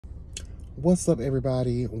What's up,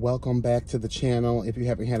 everybody? Welcome back to the channel. If you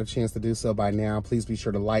haven't had a chance to do so by now, please be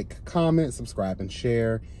sure to like, comment, subscribe, and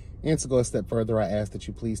share. And to go a step further, I ask that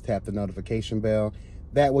you please tap the notification bell.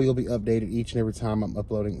 That way you'll be updated each and every time I'm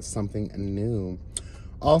uploading something new.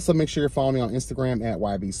 Also, make sure you're following me on Instagram at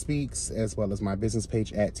YB Speaks, as well as my business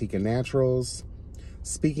page at Tika Naturals.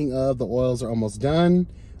 Speaking of, the oils are almost done.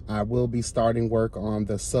 I will be starting work on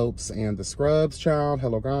the soaps and the scrubs, child.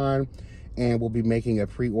 Hello, God. And we'll be making a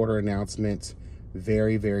pre-order announcement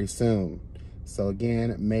very, very soon. So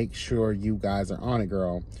again, make sure you guys are on it,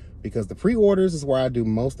 girl, because the pre-orders is where I do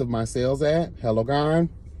most of my sales at. Hello, God.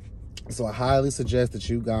 So I highly suggest that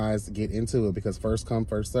you guys get into it, because first come,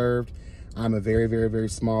 first served. I'm a very, very, very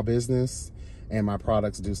small business, and my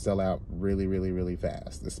products do sell out really, really, really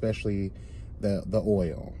fast, especially the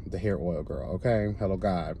oil, the hair oil, girl. Okay. Hello,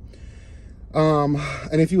 God.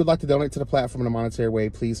 And if you would like to donate to the platform in a monetary way,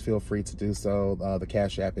 please feel free to do so. The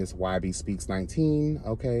Cash App is YB Speaks 19.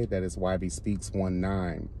 Okay, that is YB Speaks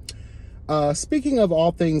 19. Speaking of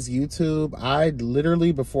all things YouTube, I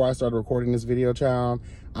literally, before I started recording this video, child,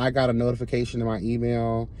 I got a notification in my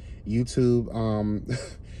email, YouTube,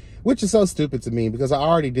 which is so stupid to me because I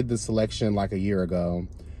already did this selection like a year ago.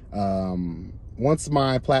 Once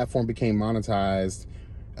my platform became monetized,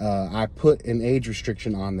 I put an age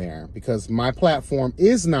restriction on there because my platform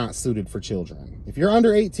is not suited for children. If you're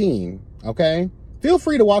under 18, okay, feel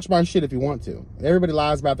free to watch my shit if you want to. Everybody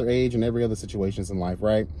lies about their age and every other situations in life,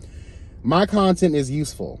 right? My content is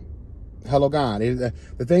useful. Hello, God.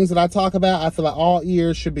 The things that I talk about, I feel like all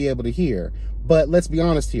ears should be able to hear. But let's be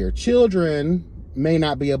honest here. Children may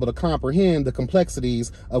not be able to comprehend the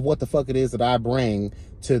complexities of what the fuck it is that I bring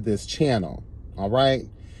to this channel. All right?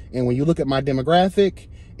 And when you look at my demographic,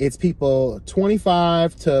 it's people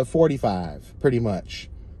 25 to 45, pretty much.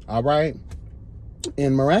 All right.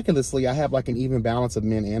 And miraculously, I have like an even balance of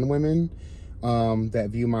men and women that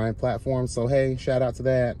view my platform. So, hey, shout out to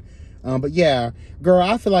that. But yeah, girl,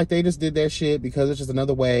 I feel like they just did that shit because it's just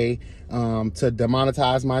another way to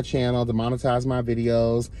demonetize my channel, demonetize my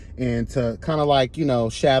videos, and to kind of like, you know,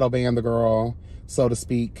 shadow ban the girl, so to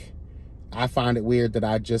speak. I find it weird that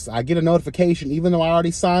I get a notification, even though I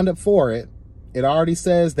already signed up for it. It already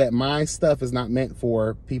says that my stuff is not meant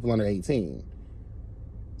for people under 18.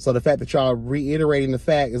 So the fact that y'all reiterating the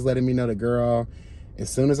fact is letting me know that, girl, as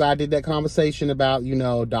soon as I did that conversation about, you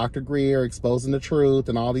know, Dr. Greer exposing the truth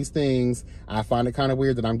and all these things, I find it kind of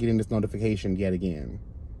weird that I'm getting this notification yet again.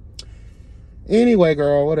 Anyway,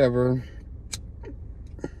 girl, whatever.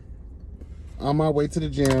 On my way to the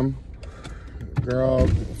gym. Girl,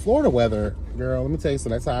 Florida weather, girl, let me tell you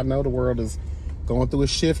something. That's how I know the world is going through a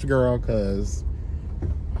shift, girl, because,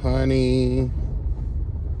 honey,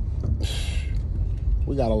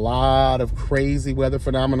 we got a lot of crazy weather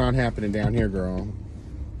phenomenon happening down here, girl.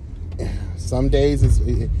 Some days,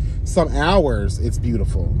 some hours, it's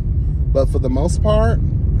beautiful. But for the most part,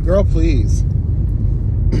 girl, please.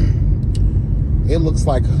 It looks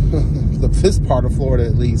like this part of Florida,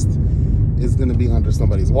 at least, is going to be under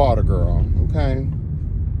somebody's water, girl. Okay.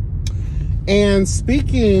 And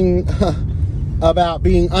speaking about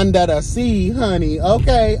being under the sea, honey,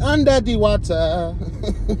 okay, under the water.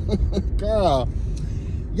 Girl,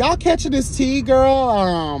 y'all catching this tea,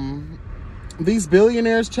 girl? These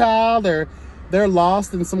billionaires, child, they're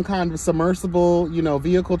lost in some kind of submersible, you know,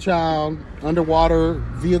 vehicle, child, underwater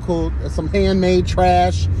vehicle, some handmade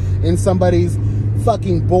trash in somebody's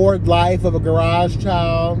fucking bored life of a garage,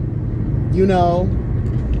 child. You know,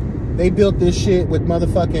 they built this shit with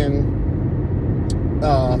motherfucking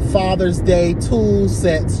Father's Day tool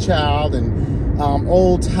sets, child, and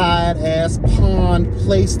old tired ass pawned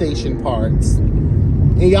PlayStation parts.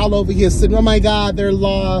 And y'all over here sitting, oh my God, they're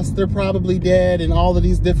lost, they're probably dead, and all of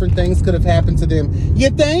these different things could have happened to them. You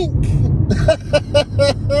think?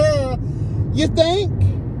 You think?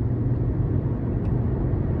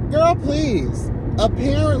 Girl, please.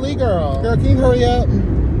 Apparently, girl, can you hurry up?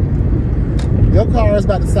 Your car is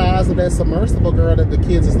about the size of that submersible, girl, that the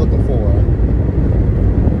kids is looking for.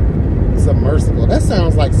 Submersible. That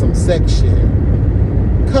sounds like some sex shit.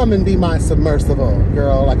 Come and be my submersible,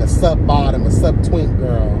 girl. Like a sub-bottom, a sub-twink,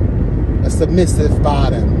 girl. A submissive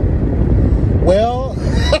bottom. Well,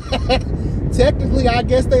 technically, I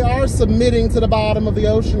guess they are submitting to the bottom of the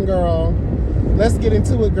ocean, girl. Let's get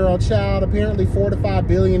into it, girl, child. Apparently 4 to 5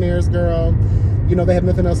 billionaires, girl. You know, they have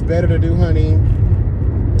nothing else better to do, honey.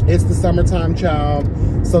 It's the summertime, child,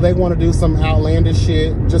 so they want to do some outlandish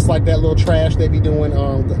shit, just like that little trash they be doing,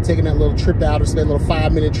 taking that little trip to outer space, little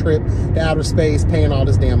 5-minute trip to outer space, paying all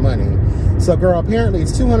this damn money. So, girl, apparently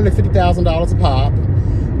it's $250,000 a pop.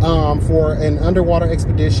 for an underwater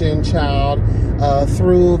expedition, child,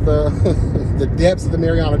 through the the depths of the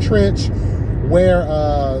Mariana Trench, where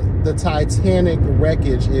the Titanic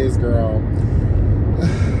wreckage is, girl.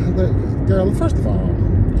 Girl, first of all,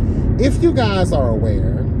 if you guys are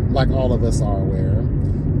aware, like all of us are aware,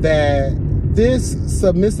 that this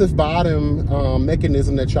submissive bottom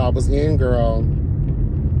mechanism that y'all was in, girl,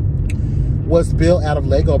 was built out of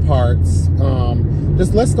Lego parts.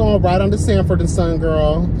 Just let's go right onto Sanford and Son,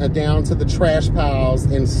 girl, down to the trash piles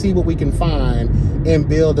and see what we can find and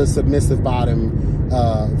build a submissive bottom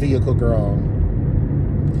vehicle, girl.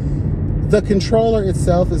 The controller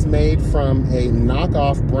itself is made from a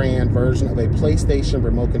knockoff brand version of a PlayStation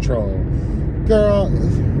remote control. Girl,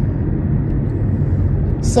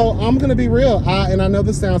 so I'm gonna be real, and I know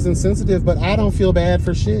this sounds insensitive, but I don't feel bad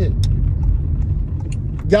for shit.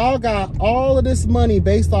 Y'all got all of this money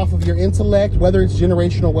based off of your intellect, whether it's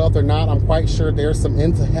generational wealth or not. I'm quite sure there's some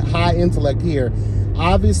high intellect here.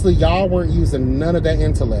 Obviously, y'all weren't using none of that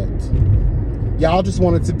intellect. Y'all just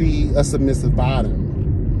wanted to be a submissive bottom.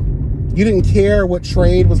 You didn't care what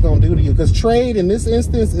trade was going to do to you, because trade in this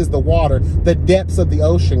instance is the water, the depths of the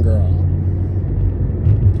ocean, girl.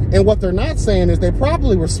 And what they're not saying is they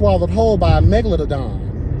probably were swallowed whole by a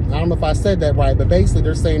megalodon. I don't know if I said that right, but basically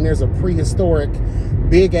they're saying there's a prehistoric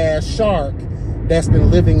big-ass shark that's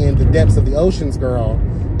been living in the depths of the oceans, girl,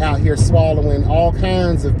 out here swallowing all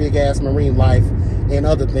kinds of big-ass marine life and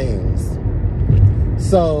other things.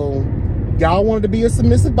 So y'all wanted to be a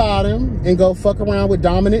submissive bottom and go fuck around with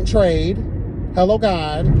dominant trade. Hello,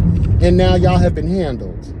 God. And now y'all have been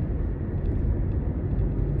handled.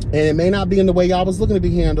 And it may not be in the way y'all was looking to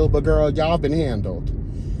be handled, but girl, y'all have been handled.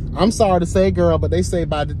 I'm sorry to say, girl, but they say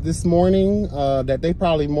by this morning that they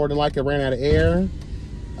probably more than likely ran out of air.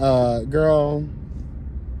 Girl,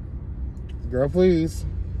 please.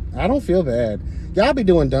 I don't feel bad. Y'all be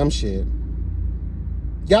doing dumb shit.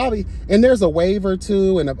 Y'all be, and there's a waiver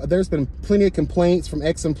too, and there's been plenty of complaints from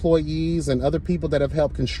ex-employees and other people that have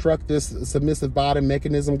helped construct this submissive bottom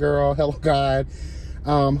mechanism, girl, hello God,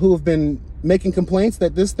 who have been making complaints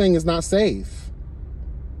that this thing is not safe.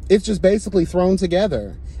 It's just basically thrown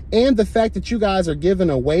together. And the fact that you guys are given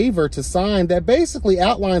a waiver to sign that basically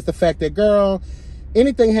outlines the fact that, girl,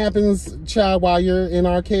 anything happens, child, while you're in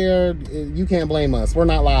our care, you can't blame us. We're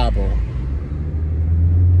not liable.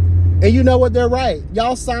 And you know what? They're right.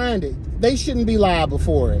 Y'all signed it. They shouldn't be liable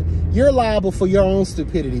for it. You're liable for your own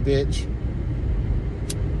stupidity, bitch.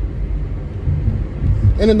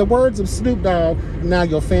 And in the words of Snoop Dogg, now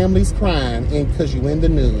your family's crying because you in the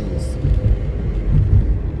news.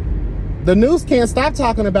 The news can't stop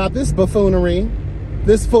talking about this buffoonery,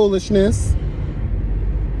 this foolishness.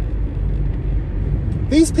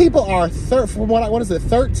 These people are, from what is it,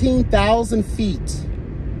 13,000 feet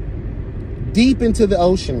deep into the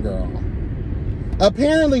ocean, girl.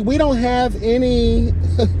 Apparently, we don't have any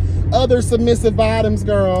other submissive bottoms,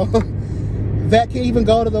 girl, that can even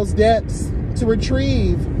go to those depths to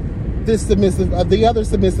retrieve this submissive, the other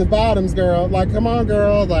submissive bottoms, girl. Like, come on,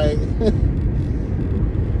 girl. Like,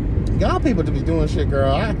 y'all people to be doing shit,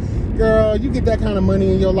 girl. Girl, you get that kind of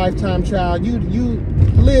money in your lifetime, child. You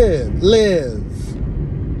live.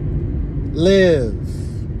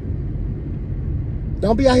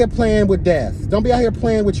 Don't be out here playing with death. Don't be out here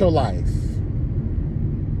playing with your life.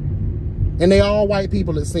 And they all white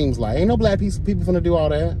people, it seems like. Ain't no black people finna do all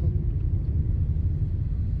that.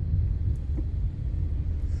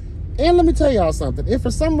 And let me tell y'all something. If for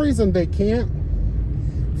some reason they can't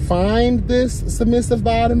find this submissive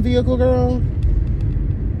bottom vehicle, girl,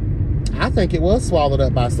 I think it was swallowed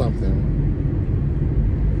up by something.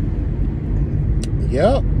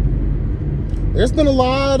 Yep. There's been a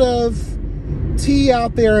lot of tea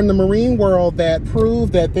out there in the marine world that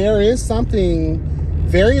prove that there is something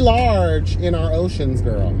very large in our oceans,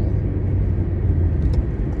 girl.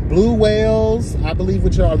 Blue whales, I believe,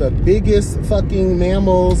 which are the biggest fucking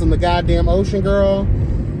mammals in the goddamn ocean, girl,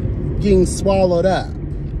 getting swallowed up.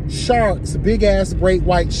 Sharks, big ass great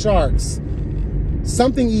white sharks.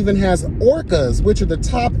 Something even has orcas, which are the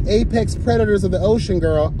top apex predators of the ocean,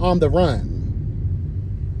 girl, on the run.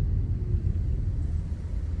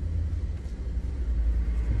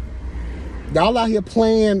 Y'all out here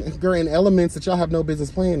playing, girl, in elements that y'all have no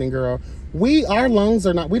business playing in, girl. Our lungs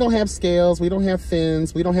are not, we don't have scales, we don't have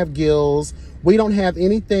fins, we don't have gills, we don't have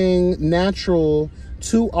anything natural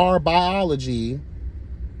to our biology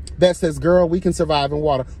that says, girl, we can survive in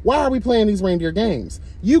water. Why are we playing these reindeer games?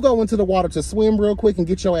 You go into the water to swim real quick and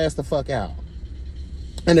get your ass the fuck out.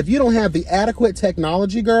 And if you don't have the adequate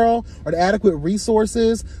technology, girl, or the adequate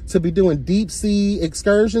resources to be doing deep sea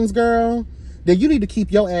excursions, girl, then you need to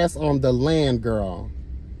keep your ass on the land, girl.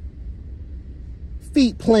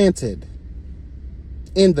 feet planted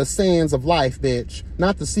in the sands of life, bitch.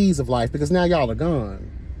 Not the seas of life, because now y'all are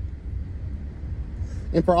gone.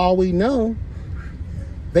 And for all we know,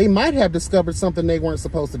 they might have discovered something they weren't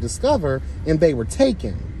supposed to discover, and they were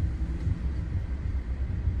taken.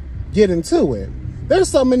 Get into it. There's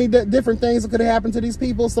so many different things that could have happened to these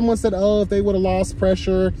people. Someone said, oh, if they would have lost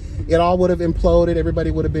pressure, it all would have imploded.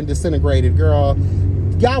 Everybody would have been disintegrated. Girl,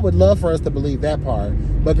 y'all would love for us to believe that part.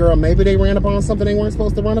 But girl, maybe they ran upon something they weren't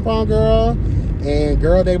supposed to run upon, girl. And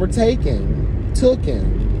girl, they were taken.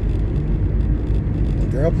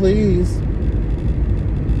 Girl, please.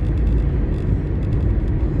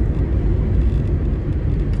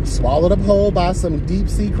 Swallowed up whole by some deep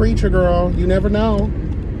sea creature, girl. You never know.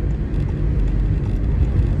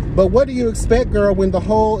 But what do you expect, girl, when the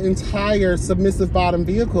whole entire submissive bottom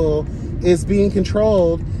vehicle is being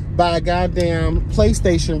controlled by a goddamn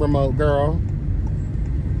PlayStation remote, girl?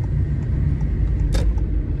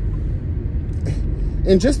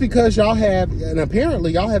 And just because y'all have, and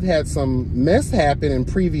apparently y'all have had some mess happen in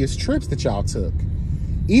previous trips that y'all took.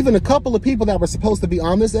 Even a couple of people that were supposed to be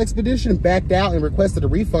on this expedition backed out and requested a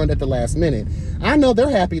refund at the last minute. I know they're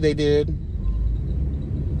happy they did.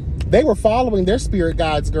 They were following their spirit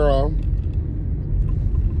guides, girl.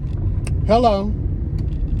 Hello.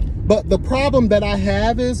 But the problem that I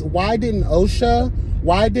have is, why didn't OSHA,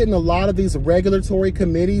 why didn't a lot of these regulatory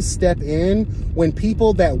committees step in when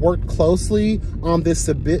people that worked closely on this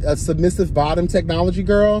submissive bottom technology,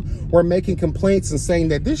 girl, were making complaints and saying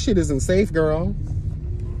that this shit isn't safe, girl.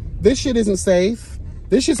 This shit isn't safe.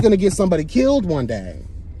 This shit's gonna get somebody killed one day.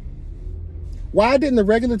 Why didn't the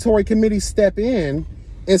regulatory committee step in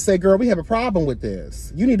and say, girl, we have a problem with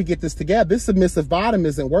this. You need to get this together. This submissive bottom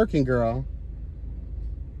isn't working, girl.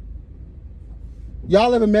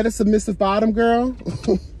 Y'all ever met a submissive bottom, girl?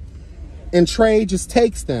 And trade just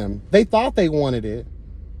takes them. They thought they wanted it,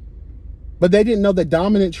 but they didn't know that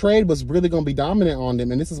dominant trade was really going to be dominant on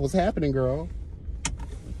them. And this is what's happening, girl.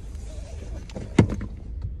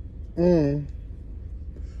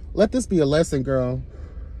 Let this be a lesson, girl.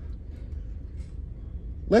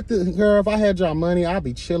 Girl, if I had y'all money, I'd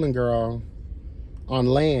be chilling, girl, on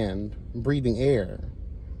land, breathing air.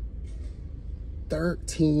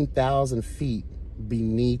 13,000 feet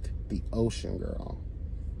beneath the ocean, girl.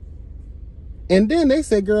 And then they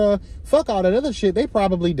said, girl, fuck all that other shit. They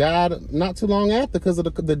probably died not too long after because of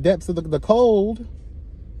the depths of the cold.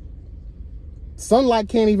 Sunlight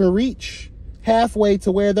can't even reach halfway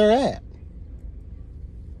to where they're at.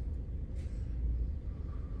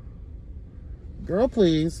 Girl,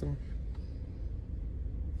 please.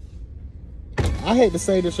 I hate to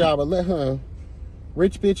say this, y'all, but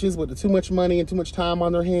rich bitches with too much money and too much time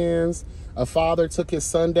on their hands. A father took his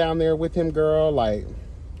son down there with him, girl. Like,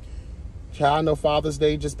 child, I know Father's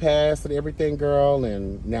Day just passed and everything, girl.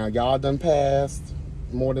 And now y'all done passed,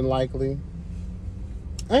 more than likely.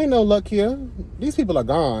 Ain't no luck here. These people are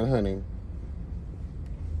gone, honey.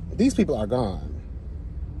 These people are gone.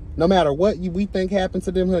 No matter what we think happened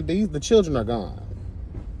to them, the children are gone.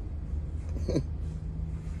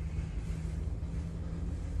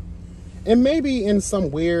 And maybe in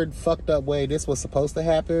some weird, fucked up way, this was supposed to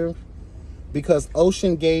happen because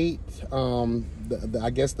Ocean Gate, I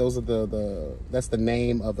guess those are that's the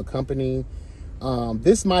name of the company.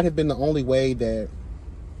 This might have been the only way that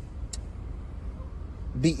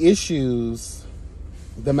the issues,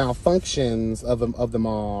 the malfunctions of them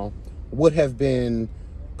all would have been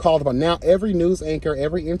called upon. Now, every news anchor,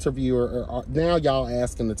 every interviewer, now y'all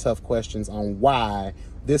asking the tough questions on why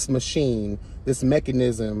this machine, this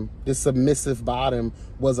mechanism, this submissive bottom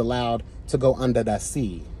was allowed to go under the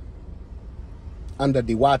sea, under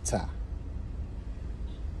the water.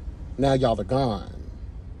 Now y'all are gone.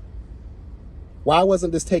 Why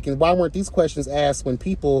wasn't this taken? Why weren't these questions asked when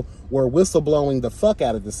people were whistleblowing the fuck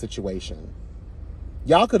out of the situation?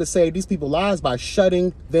 Y'all could have saved these people lives by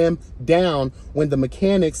shutting them down when the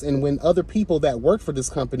mechanics and when other people that worked for this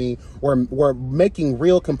company were making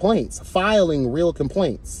real complaints, filing real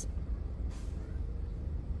complaints.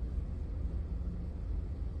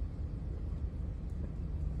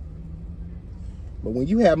 But when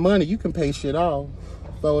you have money, you can pay shit off,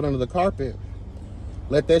 throw it under the carpet,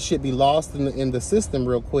 let that shit be lost in the system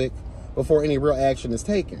real quick before any real action is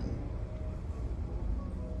taken.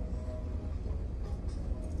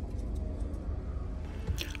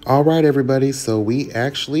 All right, everybody. So we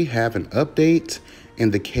actually have an update in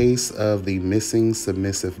the case of the missing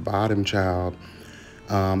submissive bottom child.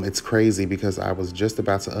 It's crazy because I was just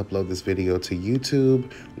about to upload this video to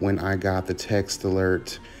YouTube when I got the text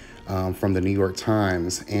alert from the New York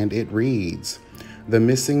Times, and it reads, "The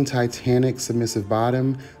missing Titanic submissive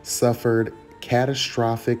bottom suffered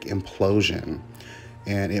catastrophic implosion,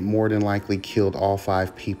 and it more than likely killed all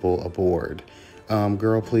 5 people aboard.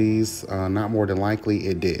 Girl, please, not more than likely,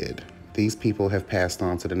 it did. These people have passed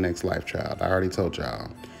on to the next life, child. I already told y'all.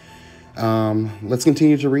 Let's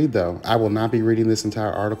continue to read, though. I will not be reading this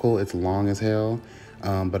entire article. It's long as hell,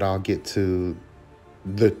 but I'll get to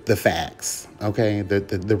the facts, okay?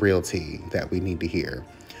 The real tea that we need to hear.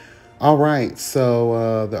 All right,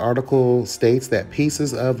 so the article states that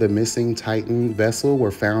pieces of the missing Titan vessel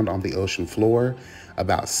were found on the ocean floor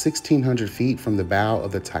about 1,600 feet from the bow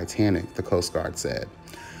of the Titanic, the Coast Guard said.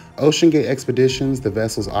 OceanGate Expeditions, the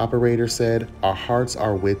vessel's operator, said, "Our hearts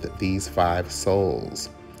are with these 5 souls."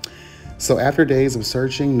 So after days of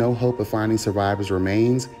searching, no hope of finding survivors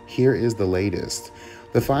remains. Here is the latest.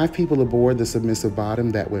 The 5 people aboard the Submersible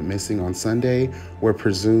bottom that went missing on Sunday were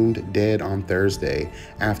presumed dead on Thursday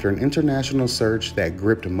after an international search that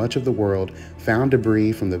gripped much of the world found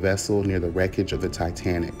debris from the vessel near the wreckage of the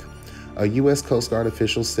Titanic. A U.S. Coast Guard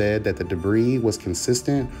official said that the debris was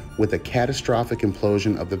consistent with a catastrophic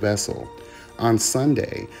implosion of the vessel. On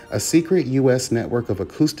Sunday, a secret U.S. network of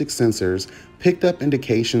acoustic sensors picked up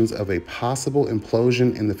indications of a possible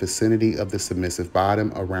implosion in the vicinity of the submersible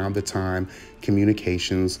bottom around the time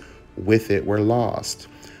communications with it were lost.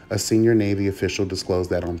 A senior Navy official disclosed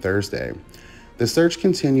that on Thursday. The search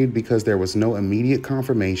continued because there was no immediate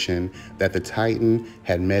confirmation that the Titan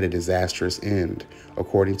had met a disastrous end,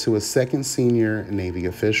 according to a second senior Navy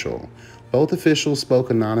official. Both officials spoke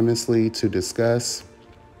anonymously to discuss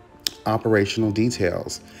operational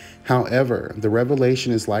details. However, the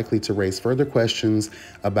revelation is likely to raise further questions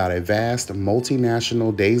about a vast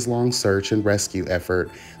multinational days-long search and rescue effort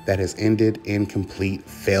that has ended in complete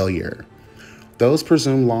failure. Those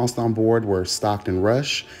presumed lost on board were Stockton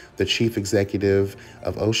Rush, the chief executive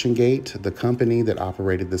of OceanGate, the company that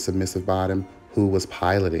operated the submersible bottom, who was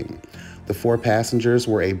piloting. The 4 passengers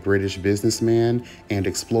were a British businessman and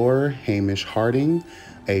explorer, Hamish Harding,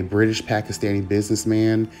 a British Pakistani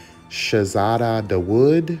businessman, Shahzada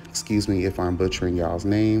Dawood, excuse me if I'm butchering y'all's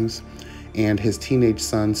names, and his teenage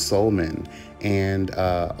son, Solomon, and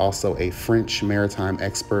also a French maritime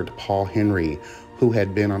expert, Paul Henry, who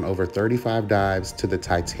had been on over 35 dives to the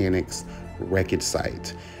Titanic's wreckage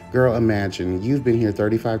site. Girl, imagine you've been here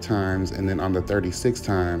 35 times, and then on the 36th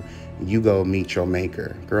time, you go meet your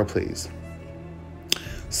maker. Girl, please.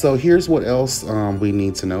 So here's what else we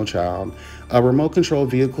need to know, child. A remote control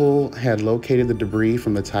vehicle had located the debris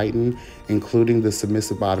from the Titan, including the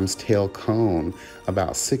submersible bottom's tail cone, about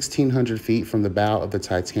 1,600 feet from the bow of the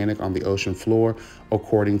Titanic on the ocean floor,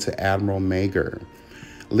 according to Admiral Mager.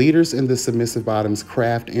 Leaders in the submersible bottom's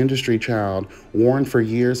craft industry, child, warned for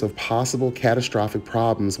years of possible catastrophic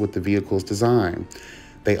problems with the vehicle's design.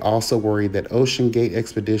 They also worried that OceanGate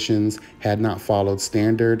Expeditions had not followed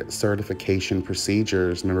standard certification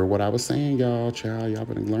procedures. Remember what I was saying, y'all, child? Y'all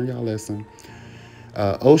better learn y'all lesson.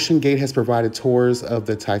 OceanGate has provided tours of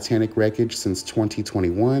the Titanic wreckage since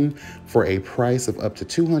 2021 for a price of up to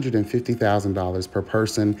 $250,000 per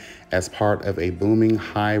person as part of a booming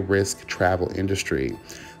high-risk travel industry.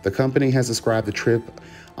 The company has described the trip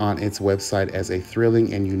on its website as a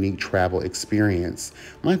thrilling and unique travel experience.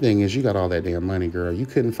 My thing is, you got all that damn money, girl. You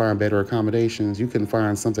couldn't find better accommodations. You couldn't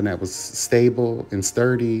find something that was stable and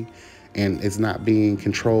sturdy and it's not being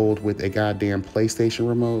controlled with a goddamn PlayStation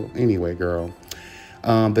remote. Anyway, girl.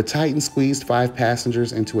 The Titan squeezed 5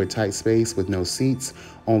 passengers into a tight space with no seats,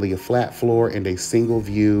 only a flat floor and a single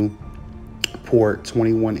view port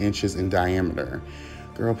 21 inches in diameter.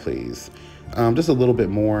 Girl, please. Just a little bit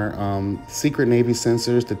more. Secret Navy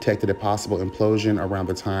sensors detected a possible implosion around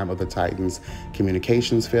the time of the Titan's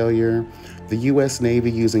communications failure. The U.S.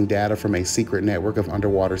 Navy, using data from a secret network of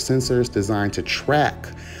underwater sensors designed to track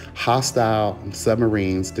hostile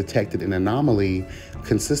submarines, detected an anomaly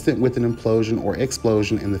consistent with an implosion or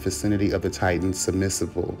explosion in the vicinity of the Titan's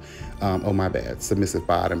submersible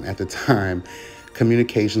bottom. At the time,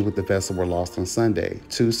 communications with the vessel were lost on Sunday,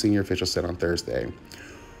 2 senior officials said on Thursday.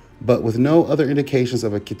 But with no other indications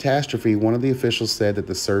of a catastrophe, one of the officials said that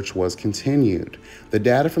the search was continued. The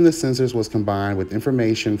data from the sensors was combined with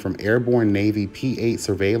information from airborne Navy P-8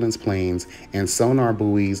 surveillance planes and sonar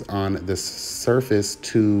buoys on the surface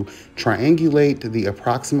to triangulate the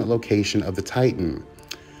approximate location of the Titan.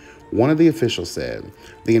 One of the officials said,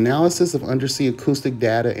 the analysis of undersea acoustic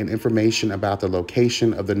data and information about the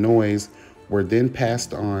location of the noise were then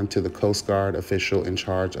passed on to the Coast Guard official in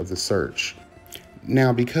charge of the search.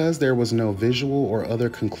 Now, because there was no visual or other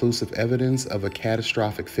conclusive evidence of a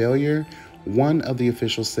catastrophic failure, One of the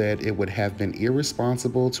officials said it would have been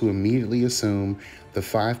irresponsible to immediately assume the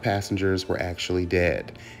 5 passengers were actually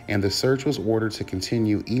dead, and the search was ordered to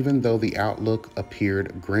continue even though the outlook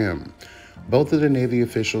appeared grim. Both of the Navy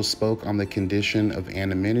officials spoke on the condition of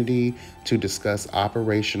anonymity to discuss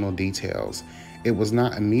operational details. It was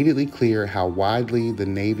not immediately clear how widely the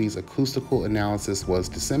Navy's acoustical analysis was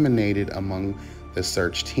disseminated among the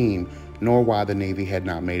search team, nor why the Navy had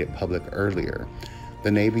not made it public earlier. The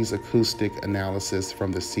Navy's acoustic analysis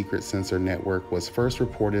from the Secret Sensor Network was first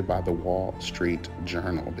reported by the Wall Street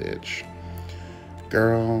Journal, bitch.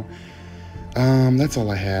 Girl, that's all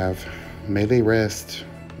I have. May they rest.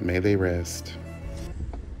 May they rest.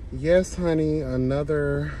 Yes, honey,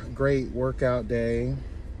 another great workout day.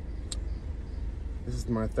 This is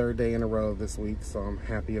my 3rd day in a row this week, so I'm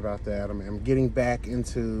happy about that. I'm getting back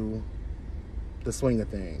into the swing of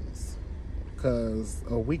things. Because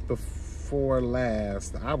a week before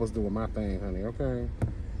last, I was doing my thing, honey, okay?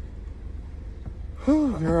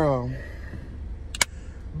 Whew, girl.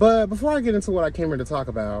 But before I get into what I came here to talk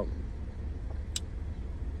about,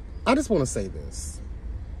 I just want to say this.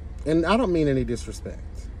 And I don't mean any disrespect,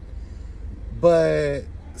 but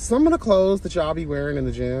some of the clothes that y'all be wearing in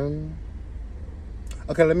the gym,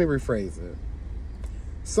 okay, let me rephrase it.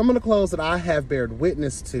 Some of the clothes that I have bared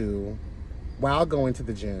witness to while going to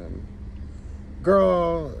the gym,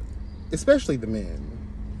 girl, especially the men,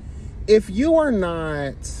 if you are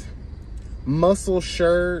not muscle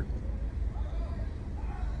shirt,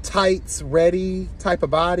 tights ready type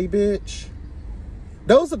of body, bitch,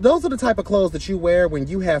 those are the type of clothes that you wear when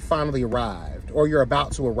you have finally arrived or you're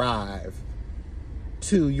about to arrive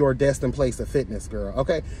to your destined place of fitness, girl.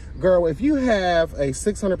 Okay, girl, if you have a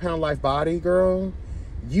 600-pound life body, girl,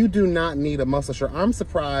 you do not need a muscle shirt. I'm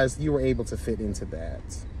surprised you were able to fit into that.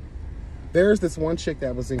 There's this one chick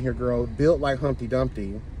that was in here, girl, built like Humpty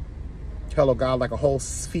Dumpty. Hello God, like a whole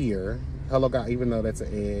sphere. Hello God, even though that's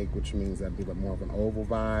an egg, which means that'd be like more of an oval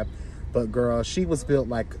vibe. But girl, she was built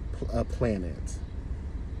like a planet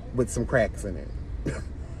with some cracks in it.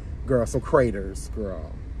 Girl, some craters,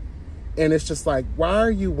 girl. And it's just like, why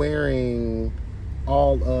are you wearing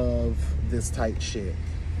all of this tight shit?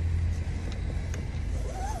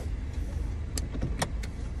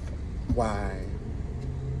 Why?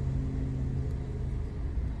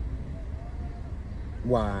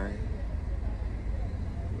 Why?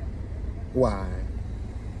 Why?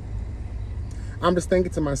 I'm just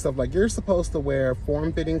thinking to myself, like, you're supposed to wear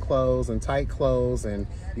form-fitting clothes and tight clothes, and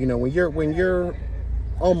you know, when you're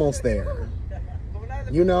almost there,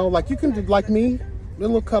 you know, like you can do like me, a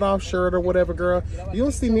little cut-off shirt or whatever, girl. You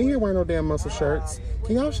don't see me here wearing no damn muscle shirts.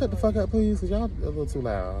 Can y'all shut the fuck up, please? Cause y'all a little too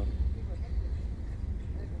loud.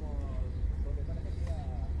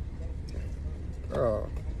 Girl,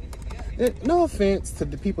 no offense to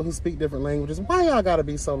the people who speak different languages. Why y'all gotta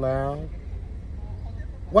be so loud?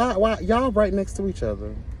 Why y'all right next to each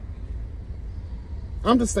other?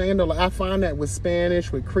 I'm just saying though, like, I find that with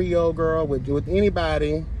Spanish, with Creole, girl, with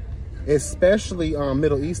anybody, especially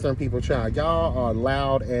Middle Eastern people, child, y'all are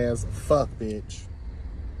loud as fuck, bitch.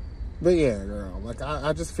 But yeah, girl, like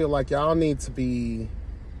I just feel like y'all need to be,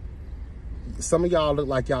 some of y'all look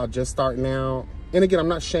like y'all just starting out. And again, I'm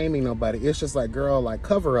not shaming nobody. It's just like, girl, like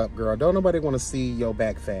cover up, girl. Don't nobody want to see your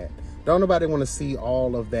back fat. Don't nobody want to see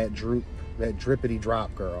all of that droop, that drippity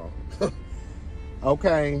drop, girl.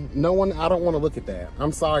 Okay, no one, I don't want to look at that.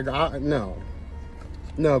 I'm sorry, no,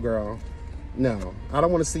 girl, no. I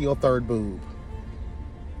don't want to see your third boob.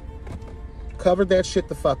 Cover that shit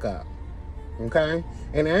the fuck up, okay?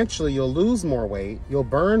 And actually, you'll lose more weight. You'll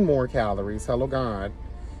burn more calories, hello God,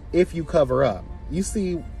 if you cover up. You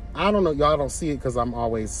see, I don't know, y'all don't see it because I'm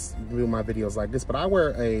always doing my videos like this, but I wear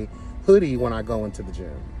a hoodie when I go into the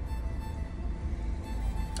gym.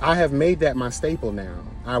 I have made that my staple now.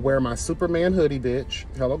 I wear my Superman hoodie, bitch,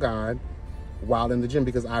 hello God, while in the gym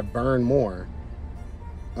because I burn more.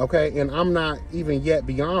 Okay, and I'm not even yet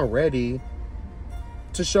beyond ready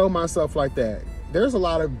to show myself like that. There's a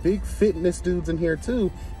lot of big fitness dudes in here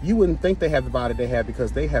too. You wouldn't think they have the body they have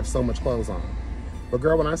because they have so much clothes on. But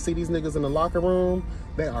girl, when I see these niggas in the locker room,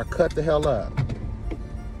 they are cut the hell up.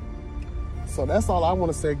 So that's all I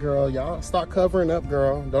want to say, girl. Y'all start covering up,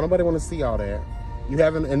 girl. Don't nobody want to see all that. You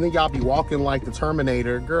haven't, and then y'all be walking like the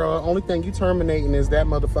Terminator. Girl, only thing you terminating is that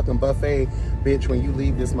motherfucking buffet, bitch, when you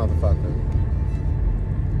leave this motherfucker.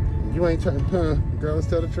 You ain't girl, let's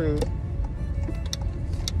tell the truth.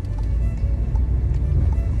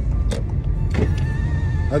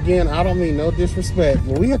 Again, I don't mean no disrespect,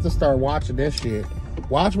 but we have to start watching this shit.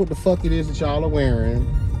 Watch what the fuck it is that y'all are wearing.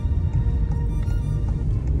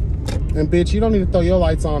 And bitch, you don't need to throw your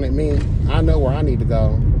lights on at me. I know where I need to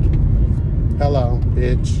go. Hello,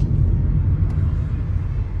 bitch.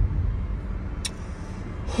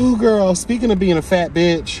 Oh, girl, speaking of being a fat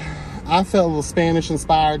bitch, I felt a little Spanish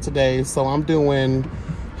inspired today, so I'm doing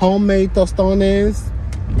homemade tostones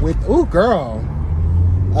with, ooh, girl.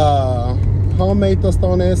 Homemade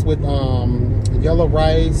tostones with yellow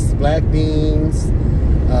rice, black beans,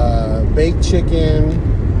 baked chicken,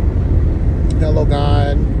 hello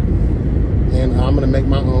God, and I'm gonna make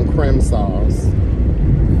my own creme sauce.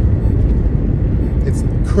 It's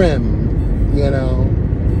creme, you know,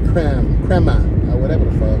 crema, or whatever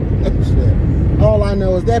the fuck. Shit. All I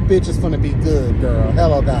know is that bitch is gonna be good, girl.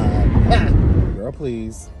 Hello God. Girl,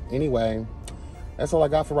 please. Anyway, that's all I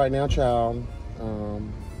got for right now, child.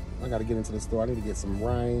 I gotta get into the store. I need to get some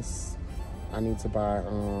rice. I need to buy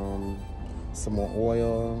some more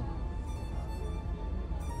oil.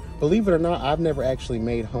 Believe it or not, I've never actually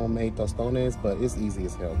made homemade tostones, but it's easy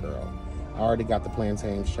as hell, girl. I already got the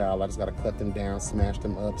plantains, child. I just gotta cut them down, smash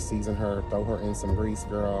them up, season her, throw her in some grease,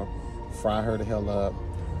 girl. Fry her the hell up,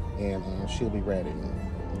 and she'll be ready.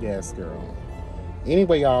 Yes, girl.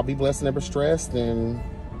 Anyway, y'all, be blessed and never stressed, and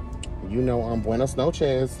you know, buenos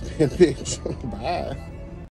noches, bitch. Bye.